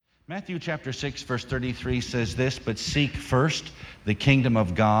Matthew chapter 6, verse 33 says this, "But seek first the kingdom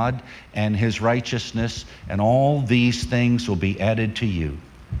of God and his righteousness, and all these things will be added to you."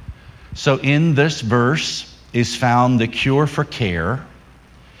 So in this verse is found the cure for care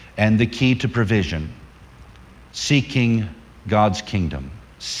and the key to provision. Seeking God's kingdom.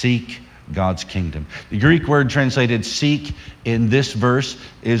 Seek God's kingdom. The Greek word translated seek in this verse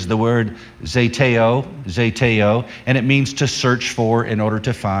is the word zeteo, and it means to search for in order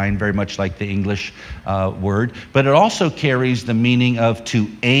to find, very much like the English word. But it also carries the meaning of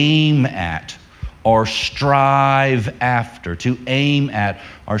to aim at or strive after. To aim at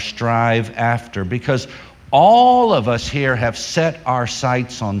or strive after. Because all of us here have set our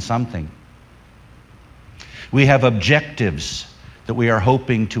sights on something. We have objectives that we are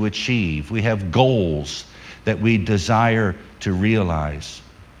hoping to achieve. We have goals that we desire to realize.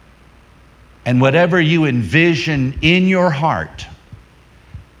 And whatever you envision in your heart,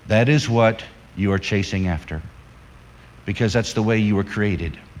 that is what you are chasing after. Because that's the way you were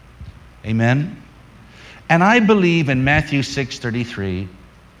created. Amen? And I believe in Matthew 6:33,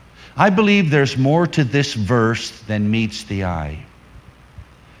 I believe there's more to this verse than meets the eye.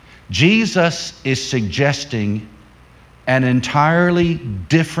 Jesus is suggesting an entirely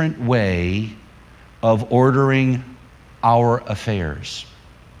different way of ordering our affairs.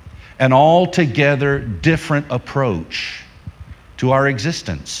 An altogether different approach to our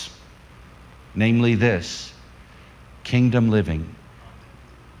existence. Namely this, kingdom living.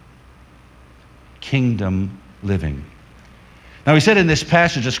 Kingdom living. Now, he said in this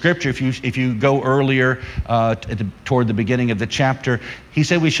passage of Scripture, if you go earlier toward the beginning of the chapter, he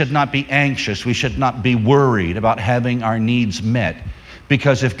said we should not be anxious, we should not be worried about having our needs met.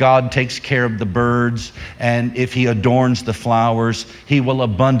 Because if God takes care of the birds and if he adorns the flowers, he will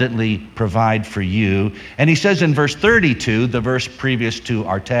abundantly provide for you. And he says in verse 32, the verse previous to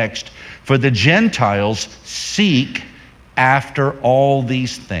our text, "For the Gentiles seek after all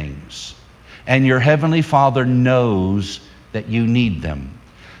these things, and your heavenly Father knows that you need them."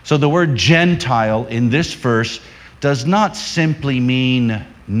 So the word Gentile in this verse does not simply mean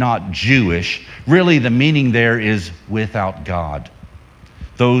not Jewish. Really, the meaning there is without God.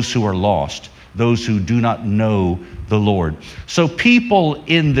 Those who are lost, those who do not know the Lord. So people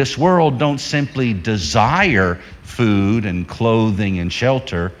in this world don't simply desire food and clothing and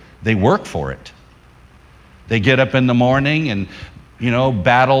shelter, they work for it. They get up in the morning and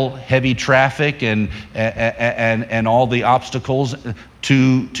battle heavy traffic and all the obstacles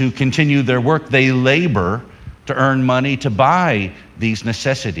to continue their work. They labor to earn money to buy these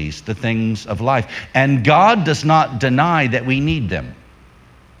necessities, the things of life. And God does not deny that we need them.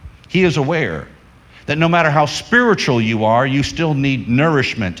 He is aware that no matter how spiritual you are, you still need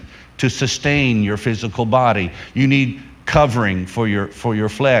nourishment to sustain your physical body. You need covering for your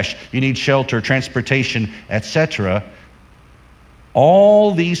flesh. You need shelter, transportation, etc.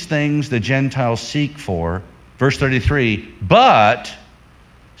 All these things the Gentiles seek for, verse 33, but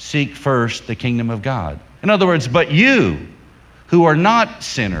seek first the kingdom of God. In other words, but you who are not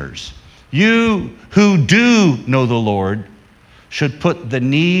sinners, you who do know the Lord, should put the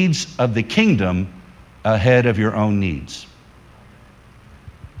needs of the kingdom ahead of your own needs.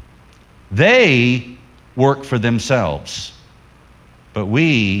 They work for themselves, but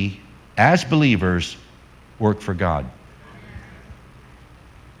we, as believers, work for God.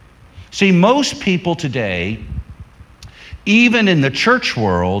 See, most people today, even in the church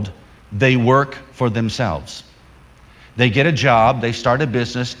world, they work for themselves. They get a job, they start a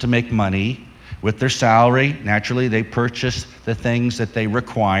business to make money. With their salary, naturally, they purchase the things that they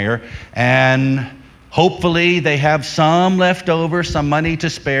require, and hopefully they have some left over, some money to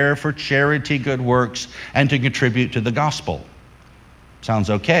spare for charity, good works, and to contribute to the gospel.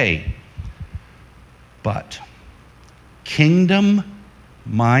 Sounds okay. But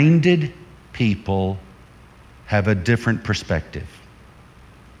kingdom-minded people have a different perspective.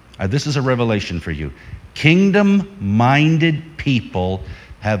 This is a revelation for you. Kingdom-minded people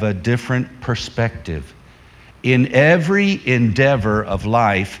have a different perspective. In every endeavor of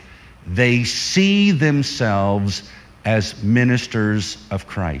life, they see themselves as ministers of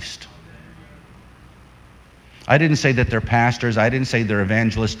Christ. I didn't say that they're pastors, I didn't say they're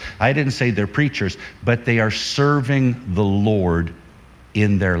evangelists, I didn't say they're preachers, but they are serving the Lord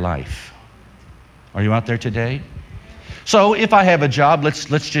in their life. Are you out there today? So if I have a job, let's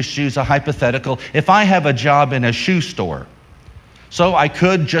just use a hypothetical. If I have a job in a shoe store, so I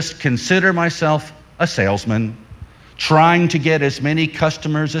could just consider myself a salesman, trying to get as many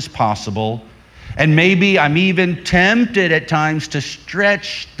customers as possible, and maybe I'm even tempted at times to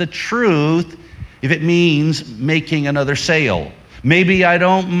stretch the truth if it means making another sale. Maybe I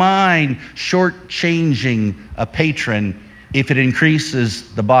don't mind shortchanging a patron if it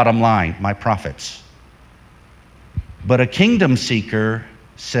increases the bottom line, my profits. But a kingdom seeker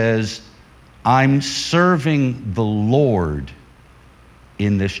says, I'm serving the Lord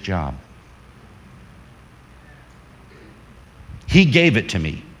in this job. He gave it to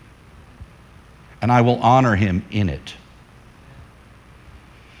me, and I will honor him in it.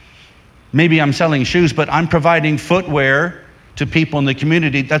 Maybe I'm selling shoes, but I'm providing footwear to people in the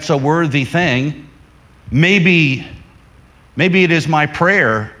community. That's a worthy thing. Maybe it is my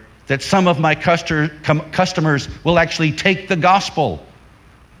prayer that some of my customers will actually take the gospel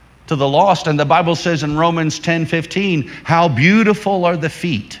to the lost. And the Bible says in Romans 10:15, how beautiful are the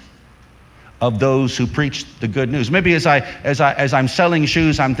feet of those who preach the good news. Maybe as I'm selling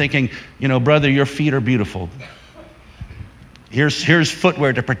shoes, I'm thinking, brother, your feet are beautiful. Here's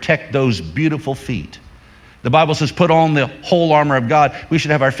footwear to protect those beautiful feet. The Bible says, put on the whole armor of God. We should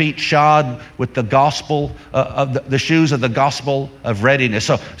have our feet shod with the gospel of the shoes of the gospel of readiness.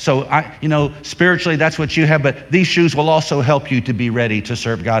 So spiritually, that's what you have, but these shoes will also help you to be ready to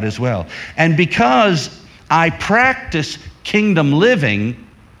serve God as well. And because I practice kingdom living,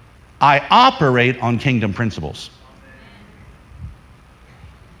 I operate on kingdom principles.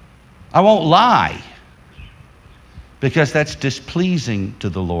 I won't lie, because that's displeasing to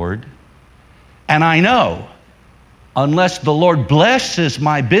the Lord. And I know, unless the Lord blesses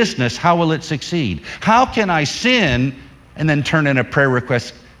my business, how will it succeed? How can I sin and then turn in a prayer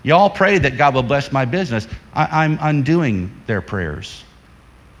request? Y'all pray that God will bless my business. I'm undoing their prayers.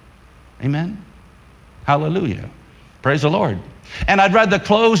 Amen? Hallelujah. Praise the Lord. And I'd rather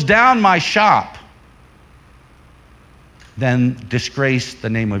close down my shop than disgrace the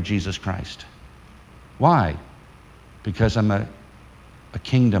name of Jesus Christ. Why? Because I'm a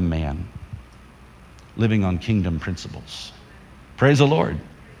kingdom man living on kingdom principles. Praise the Lord.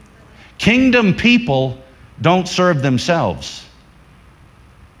 Kingdom people don't serve themselves.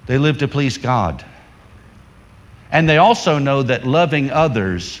 They live to please God. And they also know that loving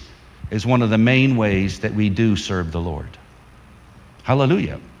others is one of the main ways that we do serve the Lord.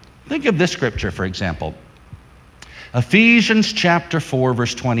 Hallelujah. Think of this scripture, for example. Ephesians chapter 4,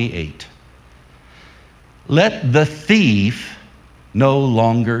 verse 28. Let the thief no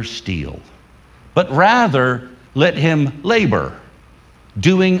longer steal, but rather let him labor,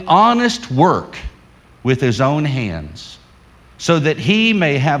 doing honest work with his own hands, so that he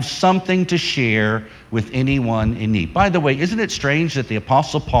may have something to share with anyone in need. By the way, isn't it strange that the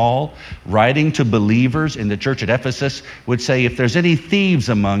Apostle Paul, writing to believers in the church at Ephesus, would say, if there's any thieves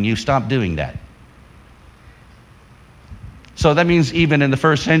among you, stop doing that. So that means even in the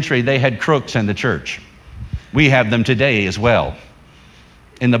first century, they had crooks in the church. We have them today as well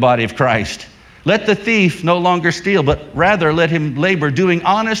in the body of Christ. Let the thief no longer steal, but rather let him labor, doing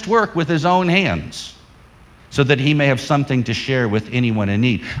honest work with his own hands, so that he may have something to share with anyone in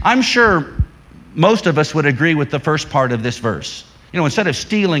need. I'm sure most of us would agree with the first part of this verse. Instead of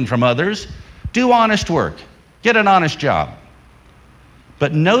stealing from others, do honest work. Get an honest job.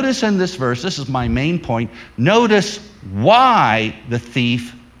 But notice in this verse, this is my main point, notice why the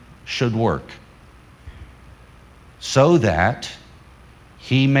thief should work. So that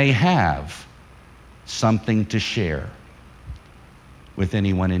he may have something to share with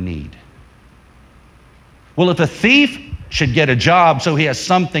anyone in need. Well, if a thief should get a job so he has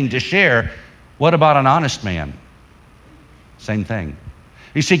something to share, what about an honest man? Same thing.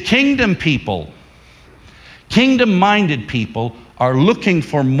 You see, kingdom people, kingdom-minded people are looking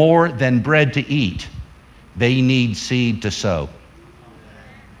for more than bread to eat. They need seed to sow.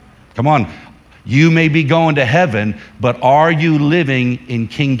 Come on. You may be going to heaven, but are you living in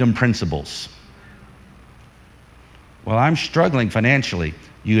kingdom principles? Well, I'm struggling financially.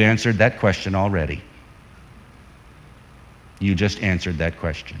 You answered that question already. You just answered that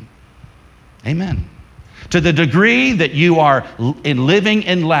question. Amen. To the degree that you are living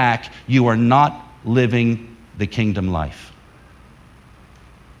in lack, you are not living the kingdom life.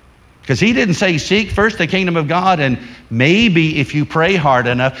 Because he didn't say seek first the kingdom of God, and maybe if you pray hard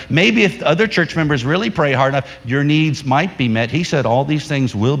enough, maybe if other church members really pray hard enough, your needs might be met. He said all these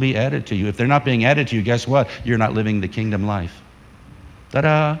things will be added to you. If they're not being added to you, guess what? You're not living the kingdom life.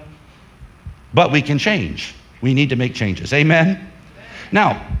 Ta-da! But we can change. We need to make changes. Amen?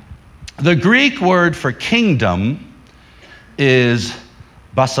 Now, the Greek word for kingdom is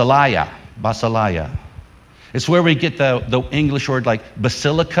basileia. Basileia. It's where we get the English word like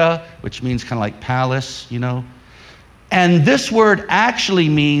basilica, which means kind of like palace, And this word actually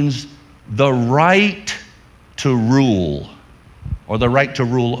means the right to rule, or the right to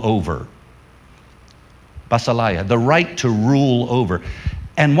rule over. basileia, the right to rule over.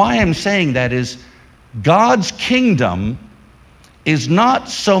 And why I'm saying that is God's kingdom is not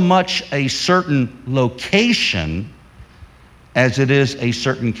so much a certain location as it is a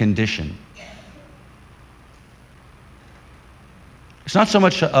certain condition. It's not so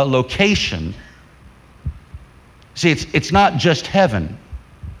much a location. See, it's not just heaven,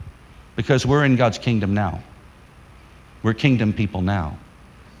 because we're in God's kingdom now. We're kingdom people now.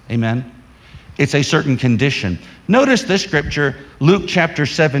 Amen? It's a certain condition. Notice this scripture, Luke chapter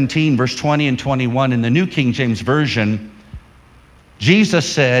 17, verse 20 and 21 in the New King James Version. Jesus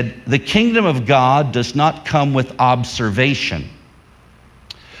said, "The kingdom of God does not come with observation,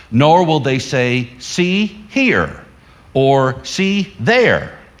 nor will they say, 'See here,' or 'See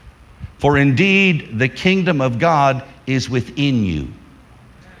there.' For indeed, the kingdom of God is within you."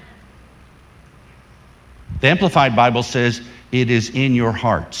 The Amplified Bible says, "It is in your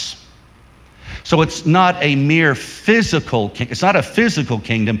hearts." So it's not a mere physical, it's not a physical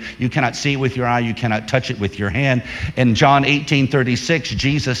kingdom. You cannot see it with your eye, you cannot touch it with your hand. In John 18:36,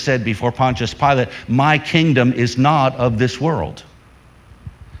 Jesus said before Pontius Pilate, "My kingdom is not of this world."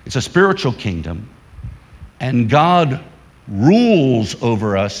 It's a spiritual kingdom, and God rules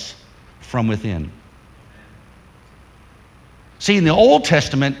over us from within. See, in the Old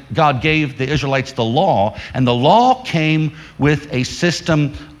Testament, God gave the Israelites the law, and the law came with a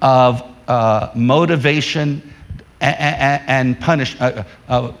system of motivation and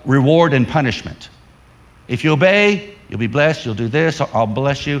reward and punishment. If you obey, you'll be blessed. You'll do this, I'll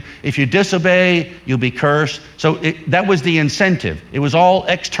bless you. If you disobey, you'll be cursed. So that was the incentive. It was all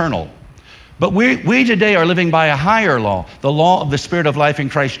external. But we today are living by a higher law, the law of the Spirit of life in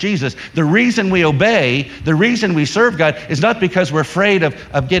Christ Jesus. The reason we obey, the reason we serve God is not because we're afraid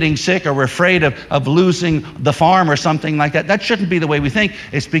of getting sick, or we're afraid of losing the farm or something like that. That shouldn't be the way we think.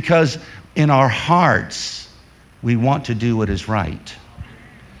 It's because in our hearts, we want to do what is right.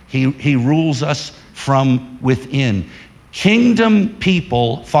 He rules us from within. Kingdom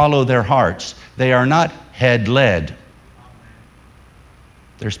people follow their hearts. They are not head-led.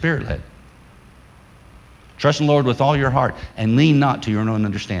 They're spirit-led. Trust in the Lord with all your heart and lean not to your own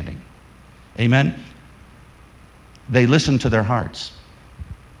understanding. Amen? They listen to their hearts.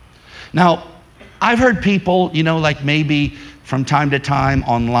 Now, I've heard people, like maybe from time to time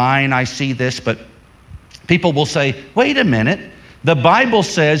online I see this, but people will say, wait a minute, the Bible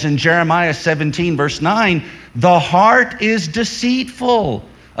says in Jeremiah 17 verse 9, "The heart is deceitful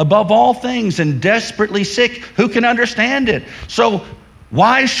above all things and desperately sick. Who can understand it?" So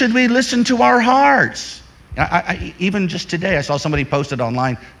why should we listen to our hearts? Even just today, I saw somebody posted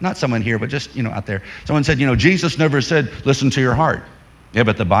online, not someone here, but just, out there. Someone said, Jesus never said, listen to your heart. Yeah,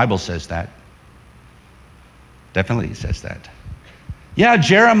 but the Bible says that. Definitely says that. Yeah,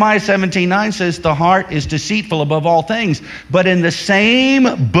 Jeremiah 17:9 says the heart is deceitful above all things. But in the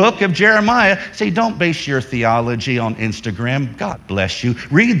same book of Jeremiah, say, don't base your theology on Instagram. God bless you.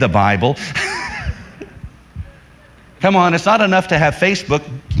 Read the Bible. Come on, it's not enough to have Facebook.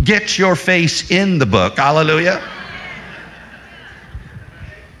 Get your face in the book. Hallelujah.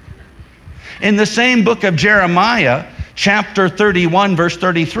 In the same book of Jeremiah, chapter 31, verse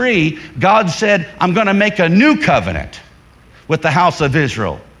 33, God said, "I'm going to make a new covenant with the house of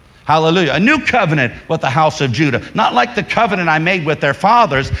Israel." Hallelujah. A new covenant with the house of Judah. Not like the covenant I made with their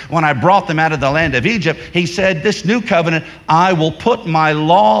fathers when I brought them out of the land of Egypt. He said, this new covenant, I will put my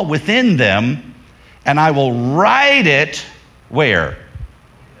law within them, and I will write it where?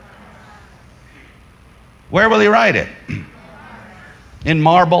 Where will he write it? In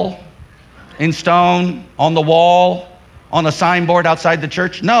marble? In stone? On the wall? On a signboard outside the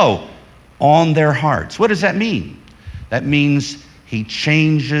church? No, on their hearts. What does that mean? That means he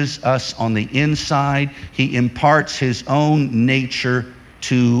changes us on the inside. He imparts his own nature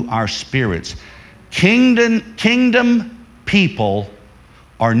to our spirits. Kingdom people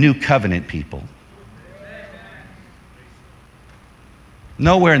are new covenant people.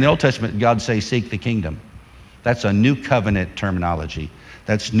 Nowhere in the Old Testament did God say, seek the kingdom. That's a new covenant terminology.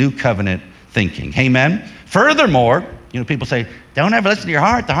 That's new covenant thinking. Amen? Furthermore, people say, don't ever listen to your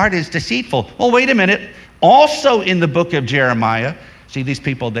heart. The heart is deceitful. Well, wait a minute. Also in the book of Jeremiah, see, these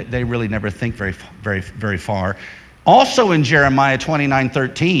people, they really never think very, very, very far. Also in Jeremiah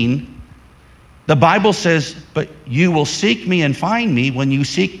 29:13, the Bible says, but you will seek me and find me when you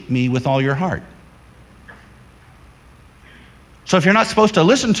seek me with all your heart. So if you're not supposed to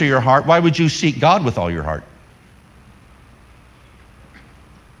listen to your heart, why would you seek God with all your heart?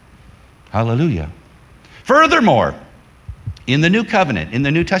 Hallelujah. Furthermore, in the New Covenant, in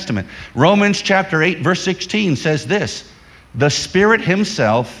the New Testament, Romans chapter 8, verse 16 says this, the Spirit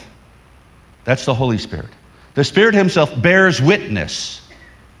himself, that's the Holy Spirit. The Spirit himself bears witness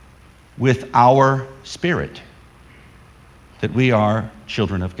with our spirit that we are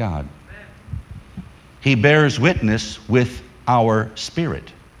children of God. He bears witness with our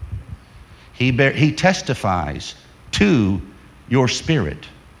spirit. He testifies to your spirit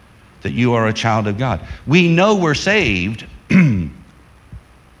that you are a child of God. We know we're saved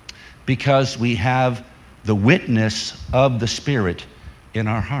because we have the witness of the Spirit in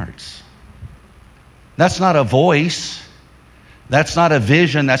our hearts. That's not a voice. That's not a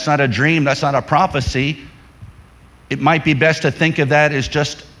vision. That's not a dream. That's not a prophecy. It might be best to think of that as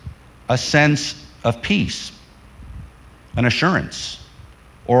just a sense of peace, an assurance,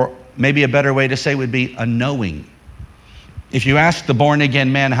 or maybe a better way to say would be a knowing. If you ask the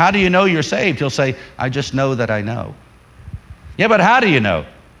born-again man, how do you know you're saved? He'll say, I just know that I know. Yeah, but how do you know?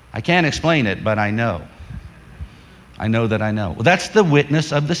 I can't explain it, but I know. I know that I know. Well, that's the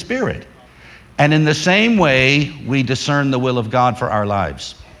witness of the Spirit. And in the same way, we discern the will of God for our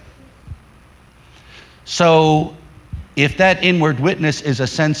lives. So, if that inward witness is a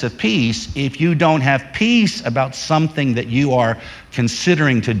sense of peace, if you don't have peace about something that you are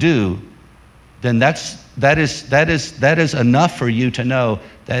considering to do, then that is enough for you to know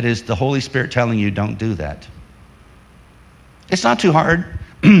that is the Holy Spirit telling you don't do that. It's not too hard.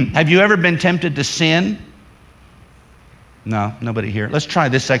 Have you ever been tempted to sin? No, nobody here. Let's try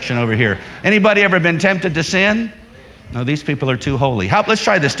this section over here. Anybody ever been tempted to sin? No, these people are too holy. Let's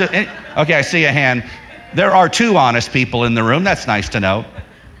try this. Okay, I see a hand. There are 2 honest people in the room. That's nice to know.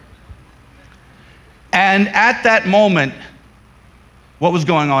 And at that moment, what was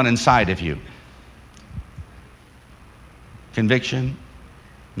going on inside of you? Conviction?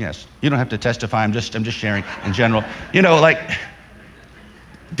 Yes. You don't have to testify. I'm just sharing in general. You know, like,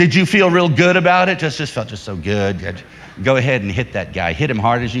 did you feel real good about it? Just felt just so good. Go ahead and hit that guy. Hit him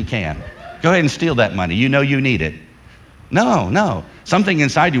hard as you can. Go ahead and steal that money. You know you need it. No. Something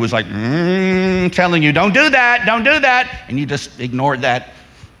inside you was like, telling you, don't do that, don't do that. And you just ignored that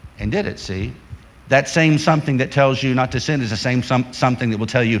and did it, see? That same something that tells you not to sin is the same something that will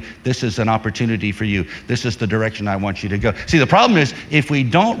tell you this is an opportunity for you. This is the direction I want you to go. See, the problem is if we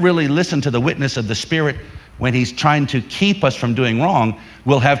don't really listen to the witness of the Spirit when he's trying to keep us from doing wrong,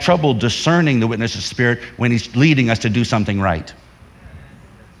 we'll have trouble discerning the witness of the Spirit when he's leading us to do something right.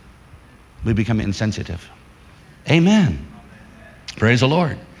 We become insensitive. Amen. Praise the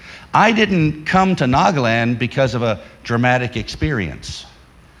Lord. I didn't come to Nagaland because of a dramatic experience.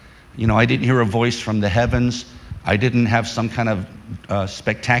 You know, I didn't hear a voice from the heavens. I didn't have some kind of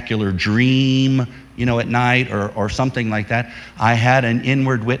spectacular dream, you know, at night or something like that. I had an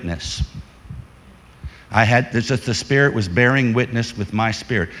inward witness. The Spirit was bearing witness with my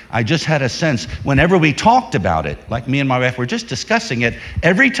spirit. I just had a sense, whenever we talked about it, like me and my wife were just discussing it,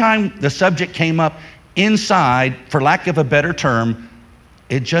 every time the subject came up inside, for lack of a better term,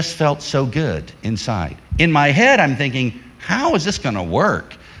 it just felt so good inside. In my head, I'm thinking, how is this going to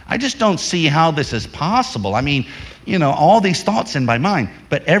work? I just don't see how this is possible. I mean, you know, all these thoughts in my mind.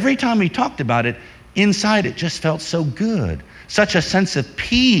 But every time we talked about it, inside it just felt so good. Such a sense of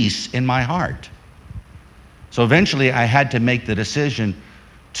peace in my heart. So eventually I had to make the decision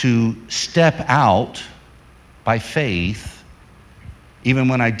to step out by faith, even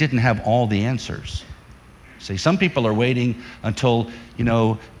when I didn't have all the answers. See, some people are waiting until, you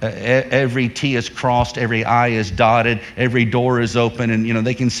know, every T is crossed, every I is dotted, every door is open, and, you know,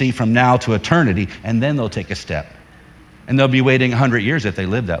 they can see from now to eternity, and then they'll take a step. And they'll be waiting 100 years if they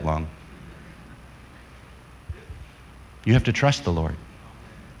live that long. You have to trust the Lord.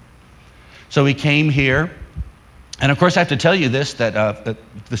 So we came here, and of course I have to tell you this, that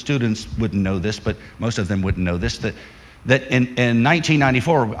the students wouldn't know this, but most of them wouldn't know this, that in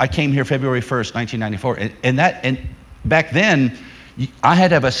 1994, I came here February 1st, 1994, and back then, I had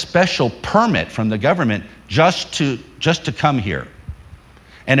to have a special permit from the government just to come here.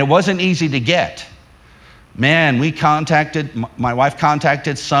 And it wasn't easy to get. Man, my wife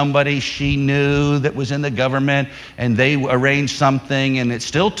contacted somebody she knew that was in the government, and they arranged something, and it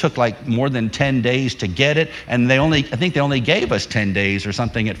still took like more than 10 days to get it. And I think they only gave us 10 days or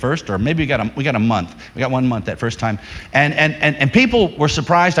something at first, or maybe we got a month. We got 1 month that first time. And people were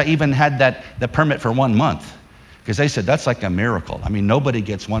surprised I even had the permit for 1 month, because they said that's like a miracle. I mean, nobody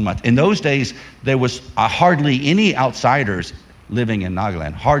gets 1 month. In those days, there was hardly any outsiders living in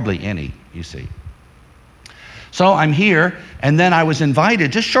Nagaland, hardly any, you see. So I'm here, and then I was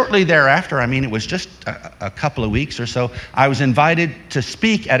invited just shortly thereafter. I mean, it was just a couple of weeks or so. I was invited to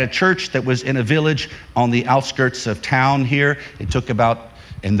speak at a church that was in a village on the outskirts of town here. It took about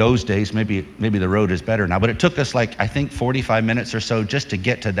In those days, maybe the road is better now, but it took us like, I think 45 minutes or so just to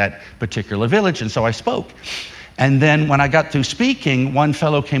get to that particular village. And so I spoke. And then when I got through speaking, one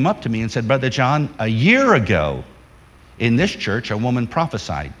fellow came up to me and said, Brother John, a year ago in this church, a woman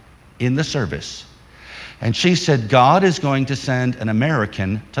prophesied in the service. And she said, God is going to send an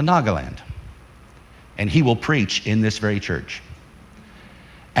American to Nagaland, and he will preach in this very church.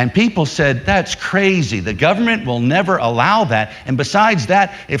 And people said, that's crazy. The government will never allow that. And besides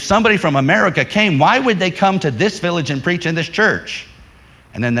that, if somebody from America came, why would they come to this village and preach in this church?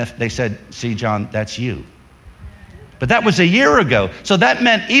 And then they said, see, John, that's you. But that was a year ago. So that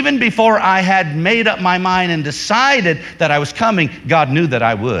meant even before I had made up my mind and decided that I was coming, God knew that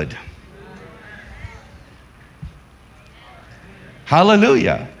I would.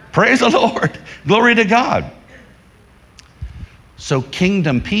 Hallelujah. Praise the Lord. Glory to God. So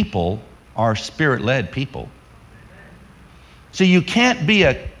kingdom people are spirit-led people. So you can't be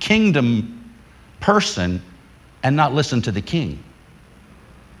a kingdom person and not listen to the king.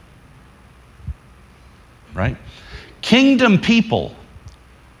 Right? Kingdom people,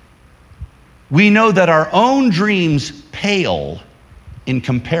 we know that our own dreams pale in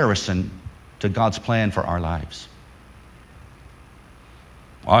comparison to God's plan for our lives.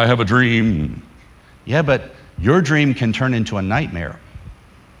 I have a dream. Yeah, but your dream can turn into a nightmare.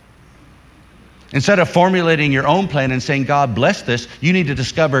 Instead of formulating your own plan and saying, God bless this, you need to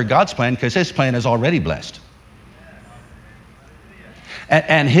discover God's plan, because his plan is already blessed.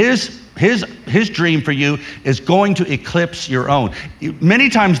 And his dream for you is going to eclipse your own. Many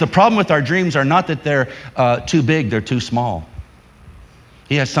times the problem with our dreams are not that they're too big, they're too small.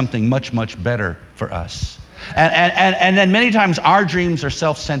 He has something much, much better for us. And then many times our dreams are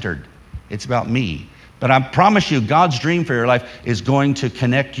self-centered. It's about me. But I promise you, God's dream for your life is going to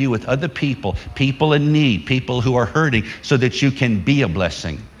connect you with other people, people in need, people who are hurting, so that you can be a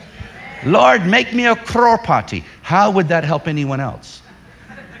blessing. Lord, make me a crorpati. How would that help anyone else?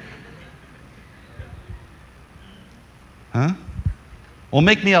 Huh? Well,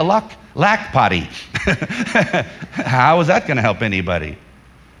 make me a lack potty. How is that going to help anybody?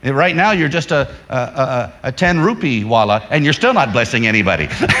 Right now, you're just a 10 rupee walla, and you're still not blessing anybody.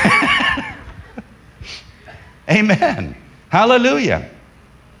 Amen. Hallelujah.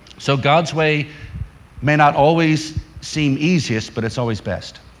 So God's way may not always seem easiest, but it's always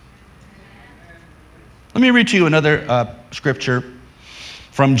best. Let me read to you another scripture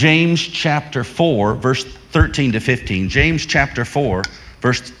from James chapter 4, verse 13 to 15. James chapter 4,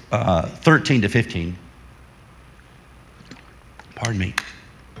 verse 13 to 15. Pardon me.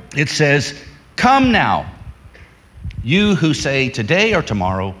 It says, come now, you who say today or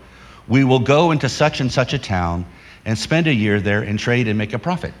tomorrow, we will go into such and such a town and spend a year there and trade and make a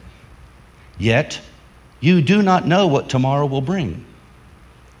profit. Yet you do not know what tomorrow will bring.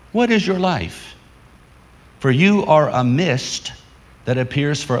 What is your life? For you are a mist that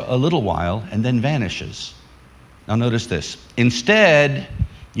appears for a little while and then vanishes. Now notice this. Instead,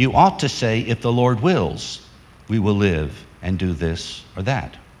 you ought to say, if the Lord wills, we will live and do this or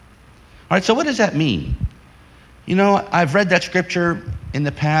that. All right, so what does that mean? You know, I've read that scripture in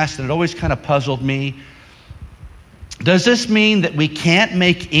the past, and it always kind of puzzled me. Does this mean that we can't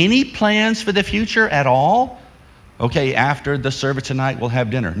make any plans for the future at all? Okay, after the service tonight, we'll have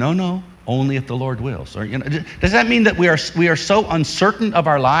dinner. No, only if the Lord wills. Or, does that mean that we are so uncertain of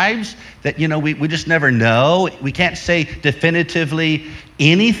our lives that, we just never know? We can't say definitively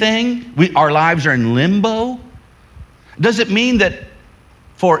anything? Our lives are in limbo? Does it mean that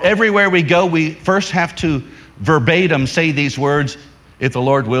for everywhere we go, we first have to verbatim say these words, if the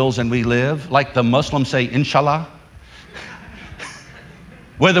Lord wills and we live, like the Muslims say, inshallah?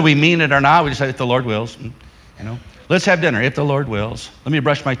 Whether we mean it or not, we just say, if the Lord wills, Let's have dinner, if the Lord wills. Let me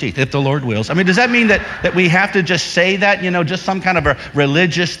brush my teeth, if the Lord wills. I mean, does that mean that we have to just say that, just some kind of a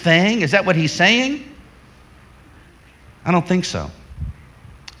religious thing? Is that what he's saying? I don't think so.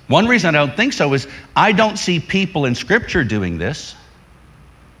 One reason I don't think so is I don't see people in Scripture doing this.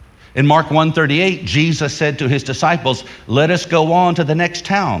 In Mark 1:38, Jesus said to his disciples, let us go on to the next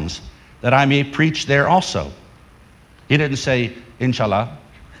towns, that I may preach there also. He didn't say, inshallah,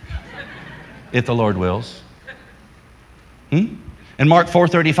 if the Lord wills. In Mark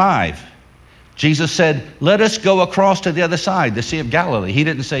 4:35, Jesus said, let us go across to the other side, the Sea of Galilee. He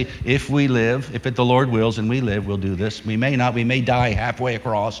didn't say, if we live, if the Lord wills and we live, we'll do this. We may not, we may die halfway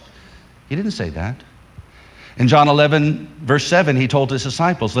across. He didn't say that. In John 11, verse 7, he told his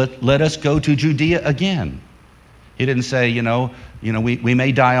disciples, let us go to Judea again. He didn't say, we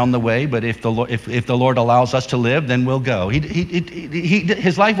may die on the way, but if the Lord allows us to live, then we'll go.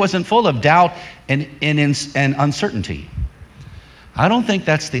 His life wasn't full of doubt and uncertainty. I don't think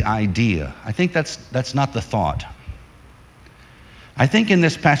that's the idea. I think that's not the thought. I think in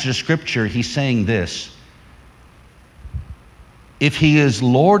this passage of Scripture, he's saying this. If he is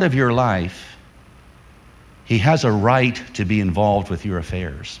Lord of your life, he has a right to be involved with your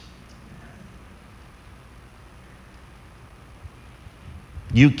affairs.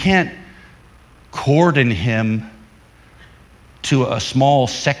 You can't cordon him to a small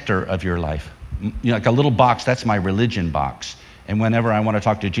sector of your life. Like a little box, that's my religion box. And whenever I want to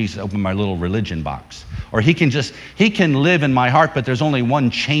talk to Jesus, I open my little religion box. Or he can live in my heart, but there's only one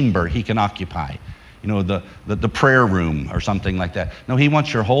chamber he can occupy. The prayer room or something like that. No, he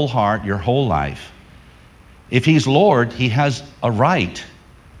wants your whole heart, your whole life. If he's Lord, he has a right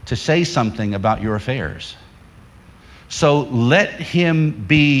to say something about your affairs. So let him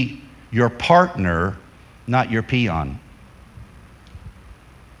be your partner, not your peon.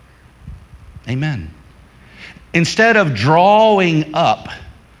 Amen. Instead of drawing up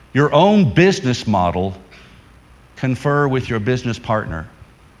your own business model, confer with your business partner.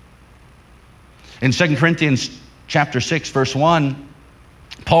 In 2 Corinthians chapter 6, verse 1,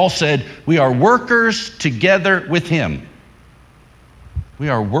 Paul said, we are workers together with him. We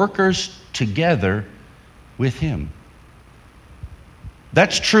are workers together with him.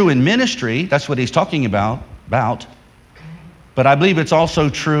 That's true in ministry. That's what he's talking about. But I believe it's also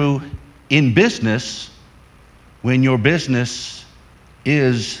true in business when your business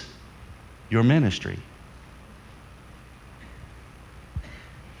is your ministry.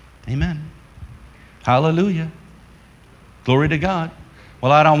 Amen. Hallelujah. Glory to God.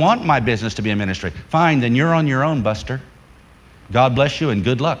 Well, I don't want my business to be a ministry. Fine, then you're on your own, Buster. God bless you and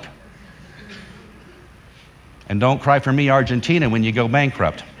good luck. And don't cry for me, Argentina, when you go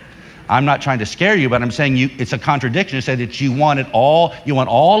bankrupt. I'm not trying to scare you, but I'm saying it's a contradiction to say that you want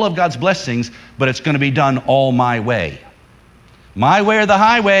all of God's blessings, but it's going to be done all my way. My way or the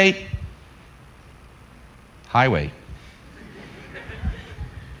highway? Highway.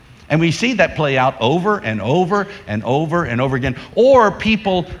 And we see that play out over and over and over and over again. Or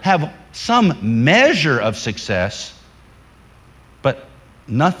people have some measure of success, but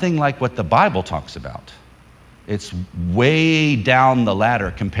nothing like what the Bible talks about. It's way down the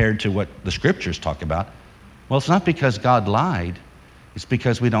ladder compared to what the Scriptures talk about. Well, it's not because God lied. It's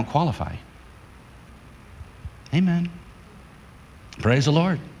because we don't qualify. Amen. Praise the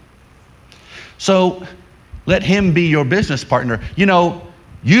Lord. So let him be your business partner. You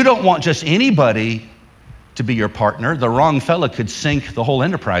don't want just anybody to be your partner. The wrong fella could sink the whole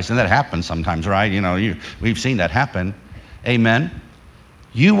enterprise, and that happens sometimes, right? We've seen that happen. Amen.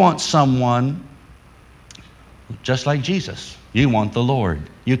 You want someone just like Jesus. You want the Lord.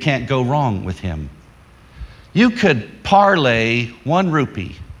 You can't go wrong with him. You could parlay 1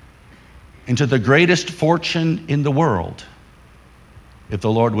 rupee into the greatest fortune in the world if the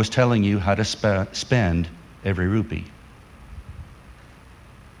Lord was telling you how to spend every rupee.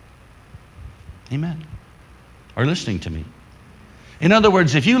 Amen. Are you listening to me? In other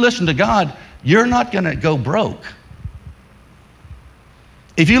words, if you listen to God, you're not going to go broke.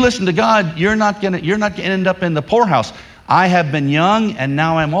 If you listen to God, you're not going to end up in the poorhouse. I have been young and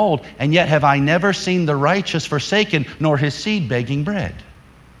now I'm old, and yet have I never seen the righteous forsaken, nor his seed begging bread.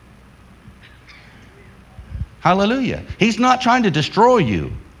 Hallelujah. He's not trying to destroy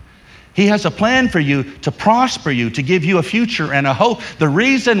you. He has a plan for you to prosper you, to give you a future and a hope. The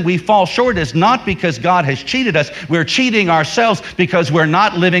reason we fall short is not because God has cheated us. We're cheating ourselves because we're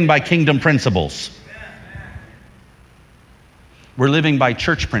not living by kingdom principles. We're living by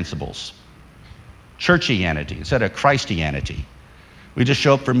church principles, churchianity instead of Christianity. We just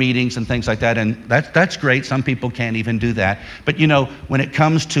show up for meetings and things like that, and that's great. Some people can't even do that. But when it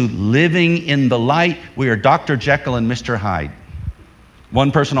comes to living in the light, we are Dr. Jekyll and Mr. Hyde. One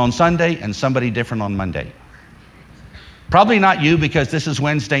person on Sunday and somebody different on Monday. Probably not you, because this is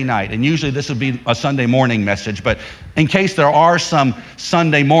Wednesday night, and usually this would be a Sunday morning message, but in case there are some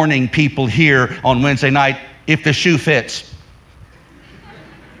Sunday morning people here on Wednesday night, if the shoe fits,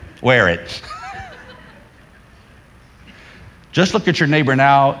 wear it. Just look at your neighbor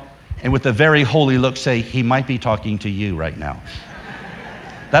now, and with a very holy look say, he might be talking to you right now.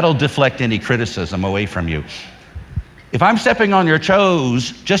 That'll deflect any criticism away from you. If I'm stepping on your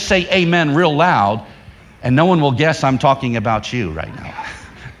toes, just say amen real loud, and no one will guess I'm talking about you right now.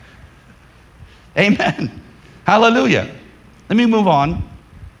 Amen. Hallelujah. Let me move on.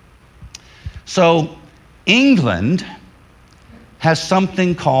 So, England has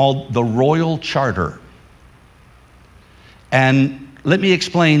something called the Royal Charter. And let me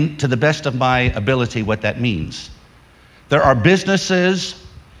explain to the best of my ability what that means. There are businesses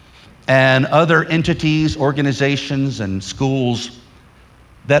and other entities, organizations, and schools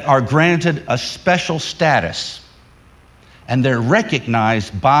that are granted a special status, and they're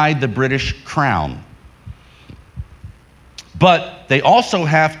recognized by the British Crown. But they also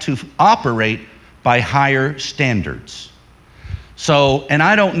have to operate by higher standards. So, and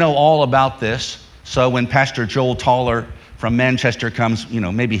I don't know all about this, so when Pastor Joel Taller from Manchester comes,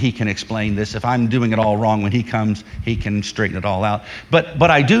 maybe he can explain this. If I'm doing it all wrong, when he comes, he can straighten it all out. But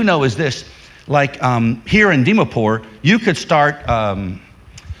I do know is this, like here in Dimapur, you could start a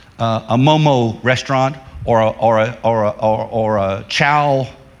momo restaurant or a chow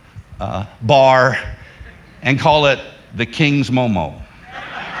bar and call it the King's Momo.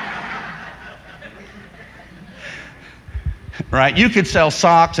 Right? You could sell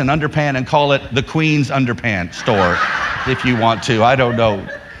socks and underpants and call it the Queen's Underpants Store if you want to. I don't know.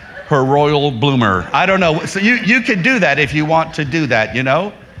 Her Royal Bloomer. I don't know. So you could do that if you want to do that,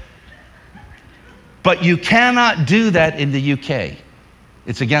 But you cannot do that in the UK.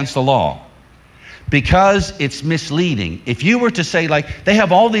 It's against the law because it's misleading. If you were to say, like, they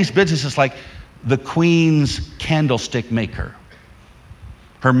have all these businesses like the Queen's Candlestick Maker,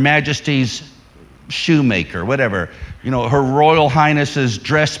 Her Majesty's Shoemaker, whatever, Her Royal Highness's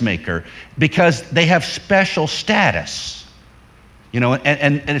Dressmaker, because they have special status,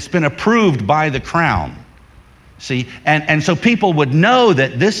 and it's been approved by the Crown. See, and so people would know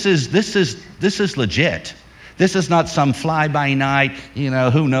that this is legit. This is not some fly-by-night,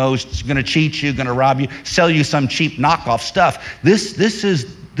 who knows, it's going to cheat you, going to rob you, sell you some cheap knockoff stuff. This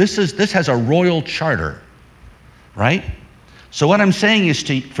has a royal charter, right? So what I'm saying is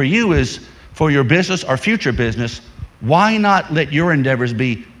for you is, for your business or future business, why not let your endeavors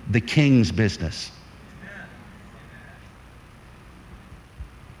be the King's business?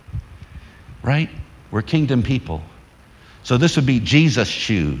 Right? We're kingdom people. So this would be Jesus'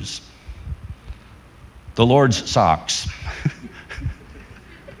 shoes, the Lord's socks,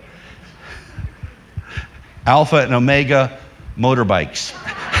 Alpha and Omega motorbikes.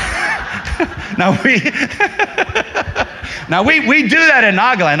 Now we do that in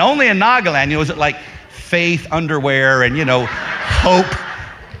Nagaland. Only in Nagaland, is it like Faith underwear and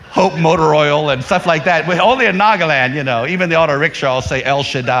Hope motor oil and stuff like that. Only in Nagaland, even the auto rickshaw will say El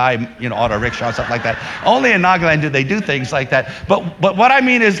Shaddai, auto rickshaw, stuff like that. Only in Nagaland do they do things like that. But what I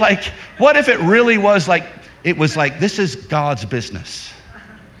mean is, like, what if it really was like, this is God's business.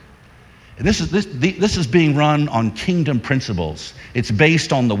 This is being run on kingdom principles. It's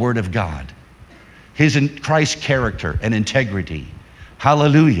based on the Word of God, His Christ's character and integrity.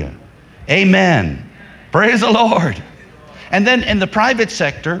 Hallelujah. Amen. Praise the Lord. And then in the private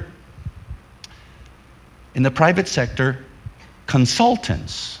sector,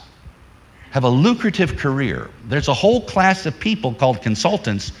 consultants have a lucrative career. There's a whole class of people called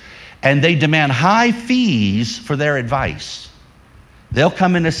consultants, and they demand high fees for their advice. They'll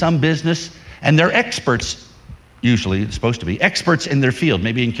come into some business, and they're experts, usually it's supposed to be, experts in their field,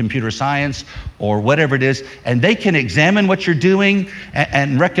 maybe in computer science or whatever it is, and they can examine what you're doing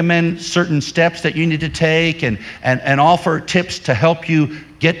and recommend certain steps that you need to take and offer tips to help you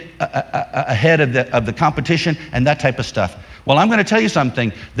get ahead of the competition and that type of stuff. Well, I'm going to tell you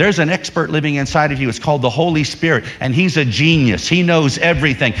something. There's an expert living inside of you. It's called the Holy Spirit, and He's a genius. He knows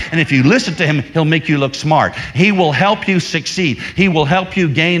everything. And if you listen to Him, He'll make you look smart. He will help you succeed. He will help you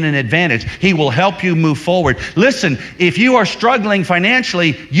gain an advantage. He will help you move forward. Listen, if you are struggling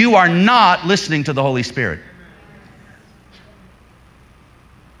financially, you are not listening to the Holy Spirit.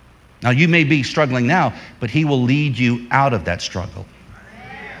 Now, you may be struggling now, but He will lead you out of that struggle.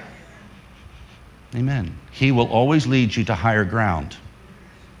 Amen. He will always lead you to higher ground.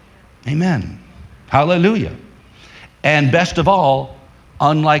 Amen. Hallelujah. And best of all,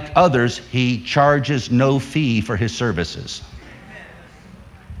 unlike others, He charges no fee for His services.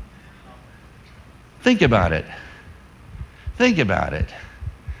 Think about it. Think about it.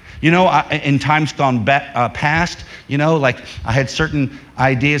 In times gone past, like I had certain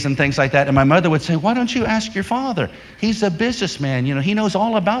ideas and things like that, and my mother would say, why don't you ask your father? He's a businessman, he knows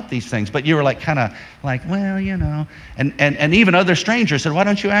all about these things. But you were kind of like, well, and even other strangers said, why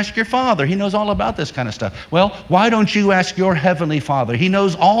don't you ask your father? He knows all about this kind of stuff. Well, why don't you ask your heavenly Father? He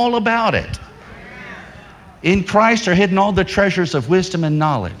knows all about it. In Christ are hidden all the treasures of wisdom and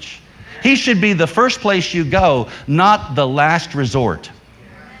knowledge. He should be the first place you go, not the last resort.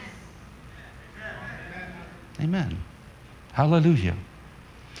 Amen. Hallelujah.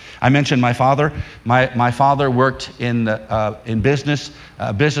 I mentioned my father. My father worked in business,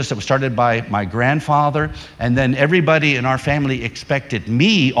 a business that was started by my grandfather, and then everybody in our family expected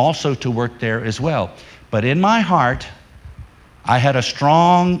me also to work there as well. But in my heart, I had a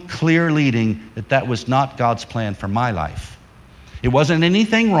strong, clear leading that was not God's plan for my life. It wasn't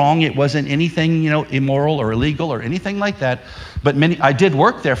anything wrong. It wasn't anything, immoral or illegal or anything like that. But I did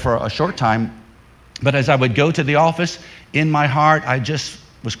work there for a short time. But as I would go to the office, in my heart, I just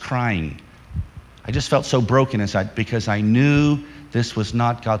was crying. I just felt so broken inside because I knew this was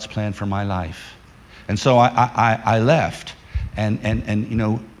not God's plan for my life. And so I left.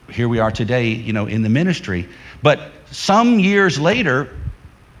 And here we are today, in the ministry. But some years later,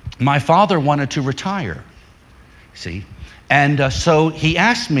 my father wanted to retire, see? And so he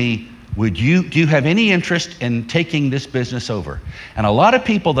asked me, do you have any interest in taking this business over? And a lot of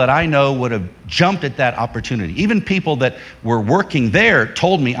people that I know would have jumped at that opportunity. Even people that were working there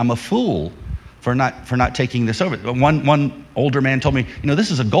told me I'm a fool for not taking this over. One older man told me,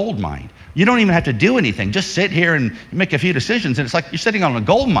 this is a gold mine. You don't even have to do anything. Just sit here and make a few decisions, and it's like you're sitting on a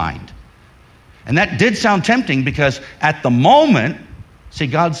gold mine. And that did sound tempting because at the moment, see,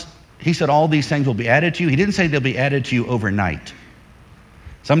 he said all these things will be added to you. He didn't say they'll be added to you overnight.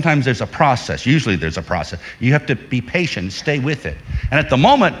 Sometimes there's a process. Usually there's a process. You have to be patient, stay with it. And at the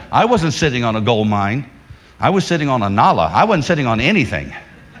moment, I wasn't sitting on a gold mine. I was sitting on a nala. I wasn't sitting on anything.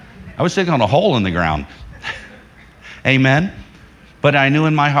 I was sitting on a hole in the ground. Amen? But I knew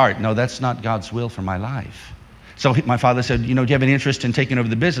in my heart, no, that's not God's will for my life. So my father said, do you have any interest in taking over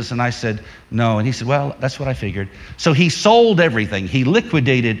the business? And I said, no. And he said, well, that's what I figured. So he sold everything. He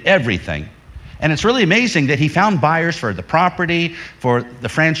liquidated everything. And it's really amazing that he found buyers for the property, for the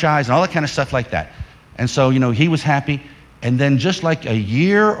franchise, and all that kind of stuff like that. And so, he was happy. And then just like a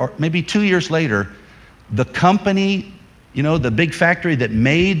year or maybe 2 years later, the company, the big factory that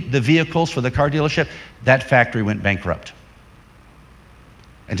made the vehicles for the car dealership, that factory went bankrupt.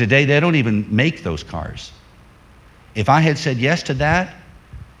 And today they don't even make those cars. If I had said yes to that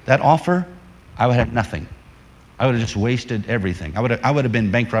offer, I would have nothing. I would have just wasted everything. I would have been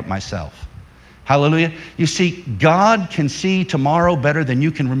bankrupt myself. Hallelujah. You see, God can see tomorrow better than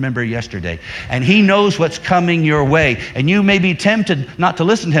you can remember yesterday. And he knows what's coming your way. And you may be tempted not to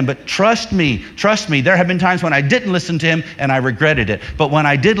listen to him, but trust me, there have been times when I didn't listen to him and I regretted it. But when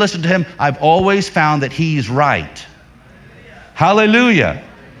I did listen to him, I've always found that he's right. Hallelujah.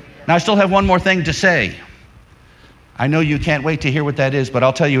 Now I still have one more thing to say. I know you can't wait to hear what that is, but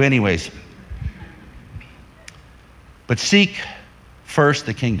I'll tell you anyways. But seek first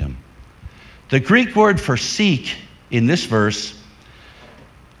the kingdom. The Greek word for seek in this verse,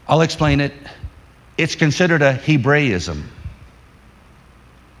 I'll explain it. It's considered a Hebraism.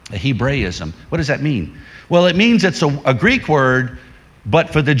 A Hebraism. What does that mean? Well, it means it's a Greek word, but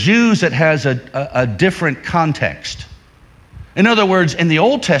for the Jews it has a different context. In other words, in the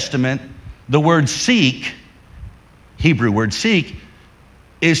Old Testament, the word seek, Hebrew word seek,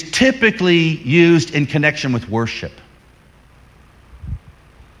 is typically used in connection with worship.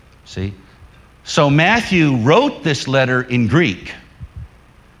 See? So Matthew wrote this letter in Greek,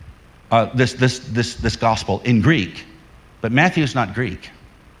 this gospel in Greek, but Matthew's not Greek.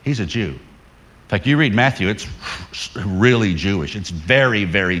 He's a Jew. In fact, you read Matthew, it's really Jewish. It's very,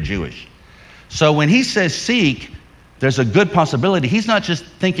 very Jewish. So when he says seek, there's a good possibility he's not just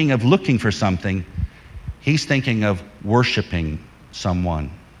thinking of looking for something, he's thinking of worshiping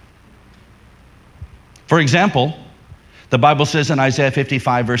someone. For example, the Bible says in Isaiah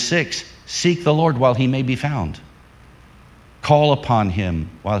 55, verse 6, seek the Lord while he may be found. Call upon him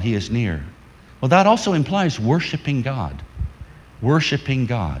while he is near. Well, that also implies worshiping God. Worshiping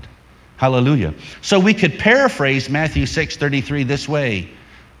God. Hallelujah. So we could paraphrase Matthew 6:33 this way.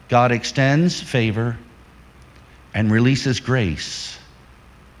 God extends favor and releases grace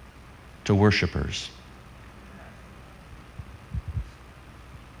to worshipers.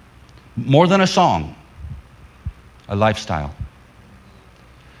 More than a song, a lifestyle.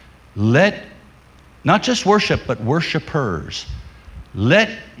 Let, not just worship, but worshipers, let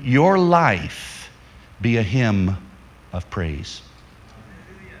your life be a hymn of praise.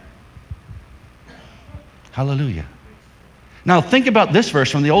 Hallelujah. Now think about this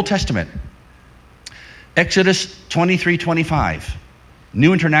verse from the Old Testament. Exodus 23:25,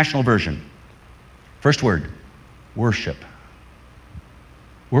 New International Version. First word, worship.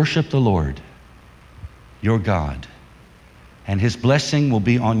 Worship the Lord, your God, and his blessing will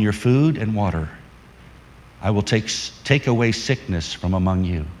be on your food and water. I will take away sickness from among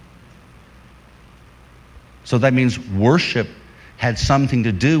you. So that means worship had something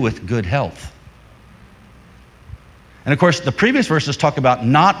to do with good health. And of course, the previous verses talk about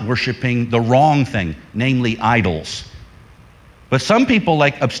not worshiping the wrong thing, namely idols. But some people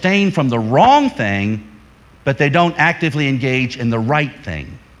abstain from the wrong thing, but they don't actively engage in the right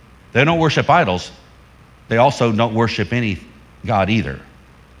thing. They don't worship idols. They also don't worship any God either.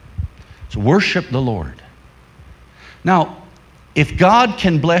 So worship the Lord. Now, If God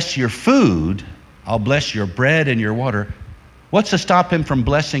can bless your food, I'll bless your bread and your water. What's to stop him from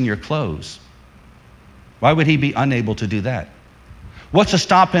blessing your clothes? Why would he be unable to do that? What's to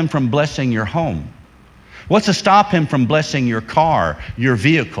stop him from blessing your home? What's to stop him from blessing your car, your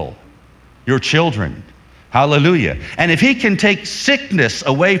vehicle, your children? Hallelujah. And if he can take sickness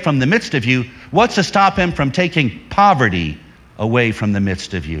away from the midst of you, what's to stop him from taking poverty away from the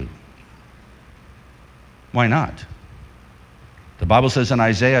midst of you? Why not? The Bible says in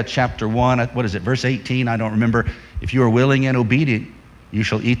Isaiah chapter 1, verse 18, I don't remember, if you are willing and obedient, you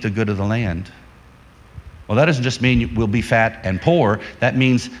shall eat the good of the land. Well, that doesn't just mean we'll be fat and poor. That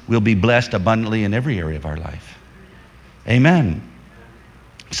means we'll be blessed abundantly in every area of our life. Amen.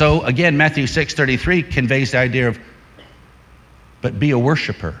 So again, Matthew 6:33 conveys the idea of, but be a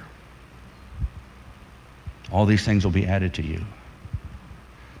worshiper. All these things will be added to you.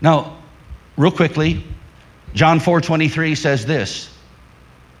 Now, real quickly, John 4:23 says this,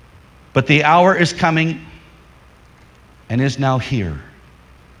 but the hour is coming and is now here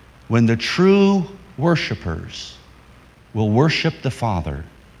when the true worshipers will worship the Father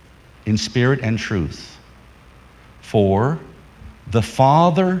in spirit and truth. For the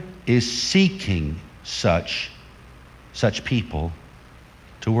Father is seeking such people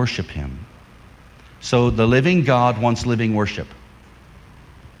to worship him. So the living God wants living worship.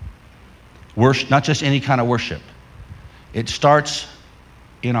 Worship, not just any kind of worship. It starts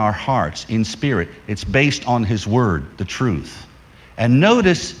in our hearts, in spirit. It's based on his word, the truth. And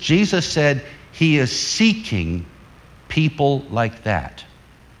notice Jesus said he is seeking people like that.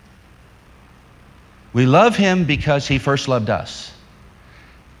 We love him because he first loved us.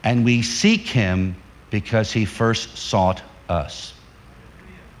 And we seek him because he first sought us.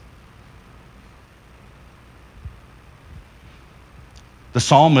 The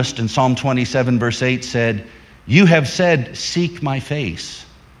psalmist in Psalm 27 verse 8 said, you have said, seek my face.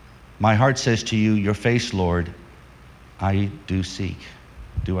 My heart says to you, your face, Lord, I do seek.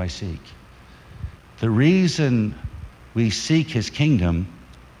 Do I seek? The reason we seek his kingdom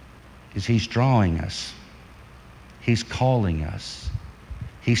is he's drawing us. He's calling us.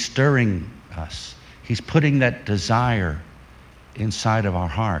 He's stirring us. He's putting that desire inside of our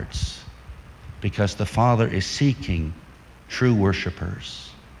hearts because the Father is seeking true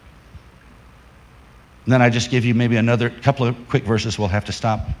worshipers. And then I just give you maybe another couple of quick verses. We'll have to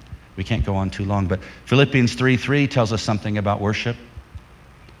stop. We can't go on too long. But Philippians 3:3 tells us something about worship.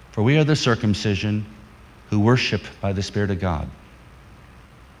 For we are the circumcision who worship by the Spirit of God.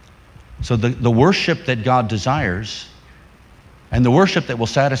 So the worship that God desires and the worship that will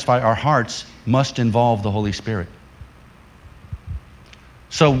satisfy our hearts must involve the Holy Spirit.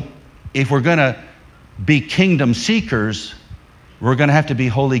 So if we're going to be kingdom seekers, we're going to have to be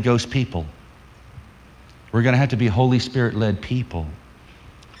Holy Ghost people. We're going to have to be Holy Spirit-led people.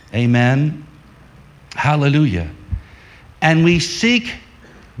 Amen. Hallelujah. And we seek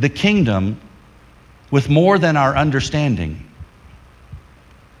the kingdom with more than our understanding.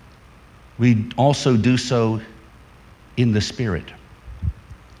 We also do so in the Spirit.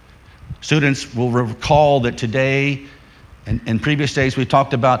 Students will recall that today and in previous days we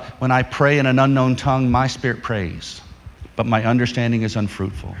talked about when I pray in an unknown tongue, my spirit prays, but my understanding is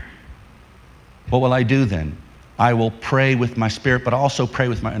unfruitful. What will I do then? I will pray with my spirit, but I also pray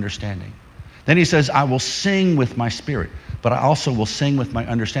with my understanding. Then he says, I will sing with my spirit, but I also will sing with my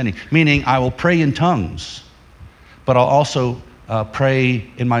understanding. Meaning I will pray in tongues, but I'll also pray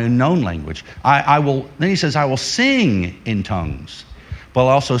in my unknown language. Then he says, I will sing in tongues, but I'll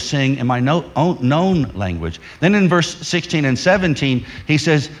also sing in my known language. Then in verse 16 and 17, he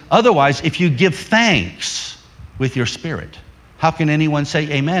says, otherwise, if you give thanks with your spirit, how can anyone say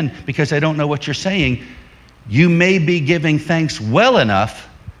amen? Because they don't know what you're saying. You may be giving thanks well enough,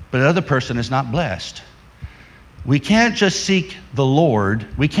 but the other person is not blessed. We can't just seek the Lord.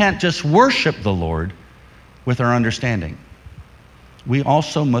 We can't just worship the Lord with our understanding. We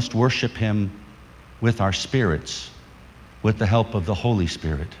also must worship him with our spirits, with the help of the Holy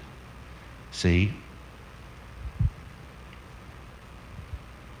Spirit. See?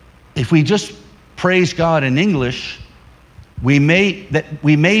 If we just praise God in English, we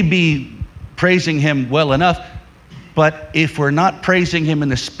may be praising him well enough, but if we're not praising him in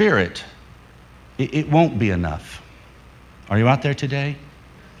the Spirit, it won't be enough. Are you out there today?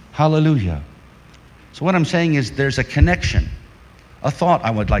 Hallelujah. So what I'm saying is there's a connection, a thought I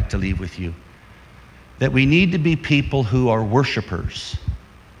would like to leave with you, that we need to be people who are worshipers,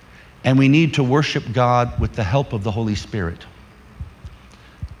 and we need to worship God with the help of the Holy Spirit.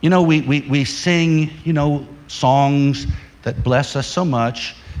 You know, we sing, songs that bless us so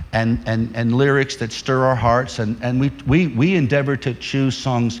much, and lyrics that stir our hearts. And we endeavor to choose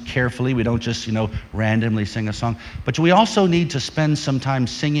songs carefully. We don't just, randomly sing a song. But we also need to spend some time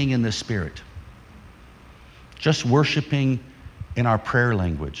singing in the Spirit, just worshiping in our prayer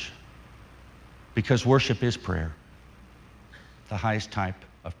language, because worship is prayer, the highest type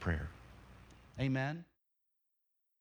of prayer. Amen.